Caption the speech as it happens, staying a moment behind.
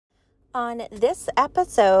On this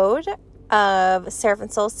episode of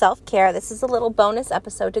Servant Soul Self-Care, this is a little bonus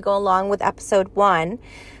episode to go along with episode 1.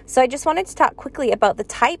 So I just wanted to talk quickly about the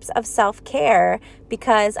types of self-care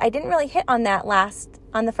because I didn't really hit on that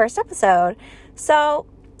on the first episode. So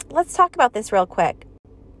let's talk about this real quick.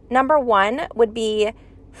 Number 1 would be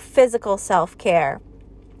physical self-care.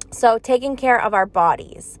 So taking care of our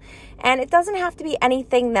bodies. And it doesn't have to be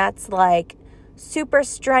anything that's like super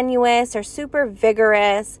strenuous or super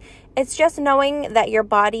vigorous. It's just knowing that your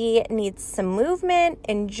body needs some movement,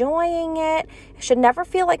 enjoying it. It should never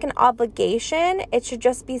feel like an obligation. It should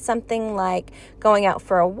just be something like going out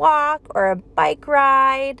for a walk or a bike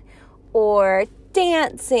ride or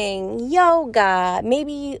dancing, yoga.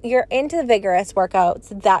 Maybe you're into vigorous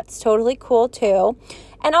workouts. That's totally cool too.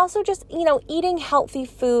 And also just, eating healthy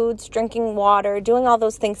foods, drinking water, doing all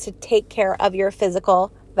those things to take care of your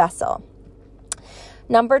physical vessel.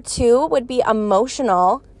 Number 2 would be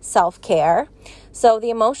emotional self-care. So the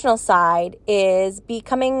emotional side is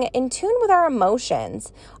becoming in tune with our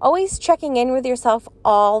emotions, always checking in with yourself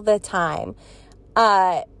all the time,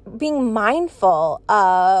 being mindful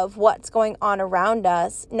of what's going on around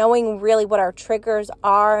us, knowing really what our triggers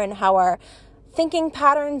are and how our thinking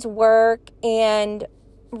patterns work, and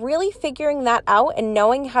really figuring that out and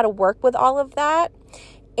knowing how to work with all of that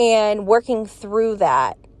and working through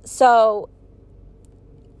that. So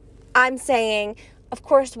I'm saying, of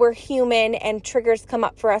course, we're human and triggers come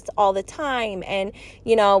up for us all the time. And,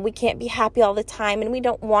 we can't be happy all the time and we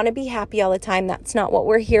don't want to be happy all the time. That's not what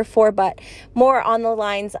we're here for, but more on the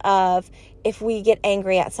lines of if we get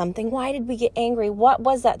angry at something, why did we get angry? What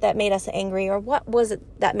was that made us angry? Or what was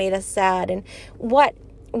it that made us sad? And what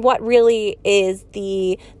really is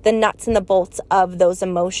the nuts and the bolts of those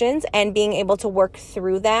emotions and being able to work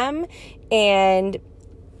through them and,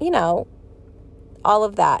 all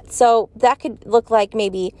of that. So that could look like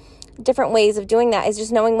maybe different ways of doing that is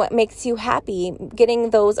just knowing what makes you happy,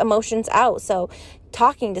 getting those emotions out. So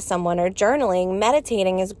talking to someone or journaling,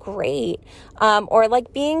 meditating is great. Or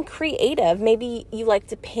like being creative. Maybe you like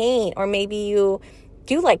to paint or maybe you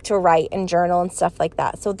do like to write and journal and stuff like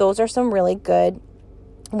that. So those are some really good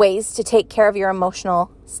ways to take care of your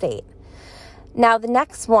emotional state. Now, the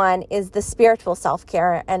next one is the spiritual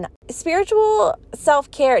self-care. And spiritual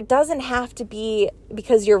self-care doesn't have to be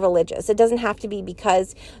because you're religious. It doesn't have to be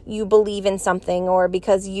because you believe in something or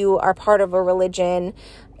because you are part of a religion.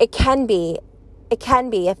 It can be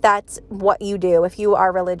if that's what you do, if you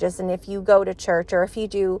are religious and if you go to church or if you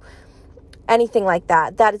do anything like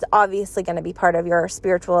that. That is obviously going to be part of your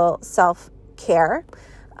spiritual self-care.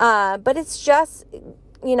 But it's just,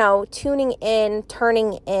 tuning in,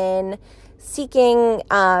 turning in, seeking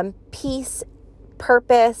peace,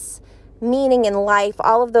 purpose, meaning in life,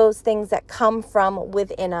 all of those things that come from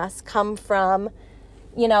within us, come from,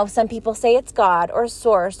 some people say it's God or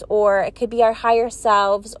source, or it could be our higher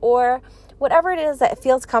selves, or whatever it is that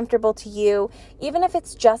feels comfortable to you, even if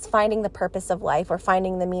it's just finding the purpose of life or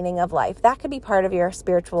finding the meaning of life, that could be part of your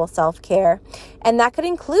spiritual self-care. And that could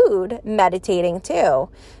include meditating too.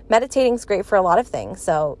 Meditating is great for a lot of things.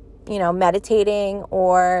 So, meditating,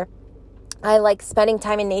 or I like spending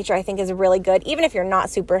time in nature, I think is really good. Even if you're not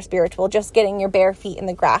super spiritual, just getting your bare feet in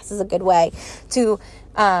the grass is a good way to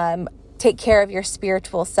take care of your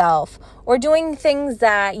spiritual self, or doing things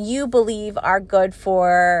that you believe are good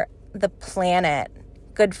for the planet,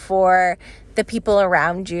 good for the people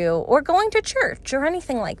around you, or going to church or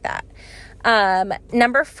anything like that.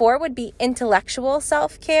 Number 4 would be intellectual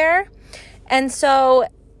self-care. And so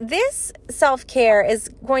this self-care is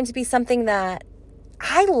going to be something that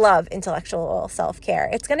I love. Intellectual self-care.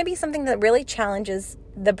 It's going to be something that really challenges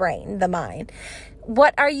the brain, the mind.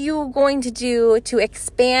 What are you going to do to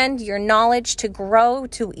expand your knowledge, to grow,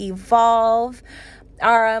 to evolve,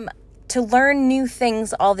 to learn new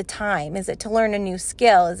things all the time? Is it to learn a new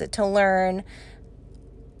skill? Is it to learn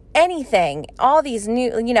anything? All these new,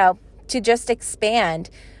 to just expand.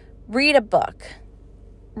 Read a book.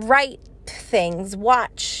 Write things.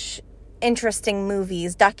 Watch interesting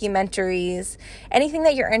movies, documentaries, anything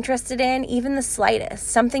that you're interested in, even the slightest,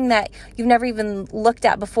 something that you've never even looked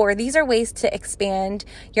at before. These are ways to expand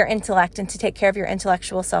your intellect and to take care of your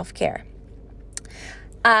intellectual self-care.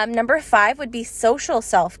 Number 5 would be social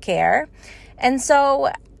self-care. And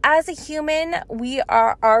so as a human, we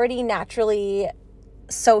are already naturally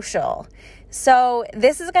social. So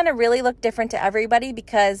this is going to really look different to everybody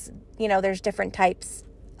because, there's different types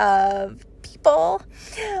of people,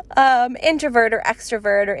 introvert or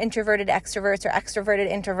extrovert, or introverted extroverts or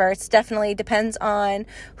extroverted introverts. Definitely depends on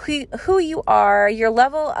who you are, your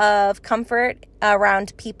level of comfort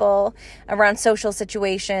around people, around social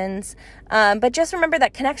situations. But just remember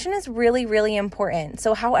that connection is really, really important.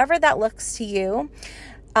 So however that looks to you,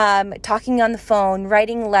 talking on the phone,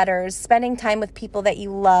 writing letters, spending time with people that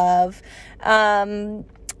you love,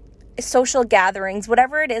 social gatherings,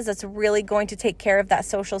 whatever it is that's really going to take care of that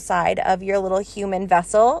social side of your little human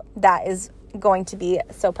vessel, that is going to be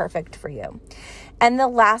so perfect for you. And the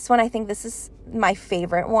last one, I think this is my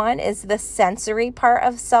favorite one, is the sensory part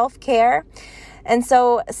of self-care. And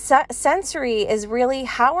so sensory is really,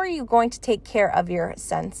 how are you going to take care of your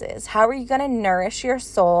senses? How are you going to nourish your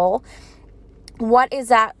soul? What is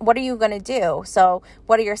that? What are you going to do? So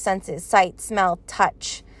what are your senses? Sight, smell,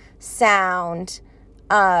 touch, sound.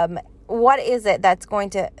 What is it that's going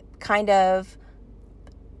to kind of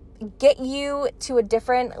get you to a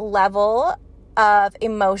different level of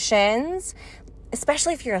emotions,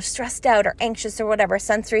 especially if you're stressed out or anxious or whatever?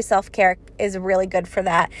 Sensory self-care is really good for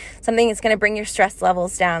that. Something that's going to bring your stress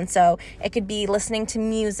levels down. So it could be listening to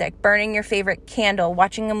music, burning your favorite candle,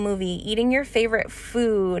 watching a movie, eating your favorite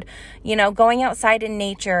food, going outside in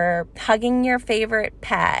nature, hugging your favorite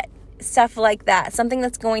pet, stuff like that. Something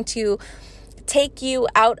that's going to take you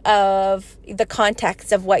out of the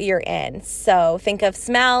context of what you're in. So think of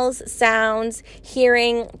smells, sounds,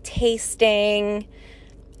 hearing, tasting,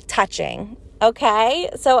 touching. Okay,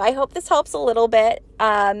 so I hope this helps a little bit.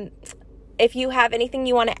 If you have anything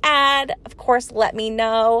you want to add, of course, let me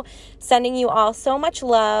know. Sending you all so much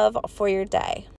love for your day.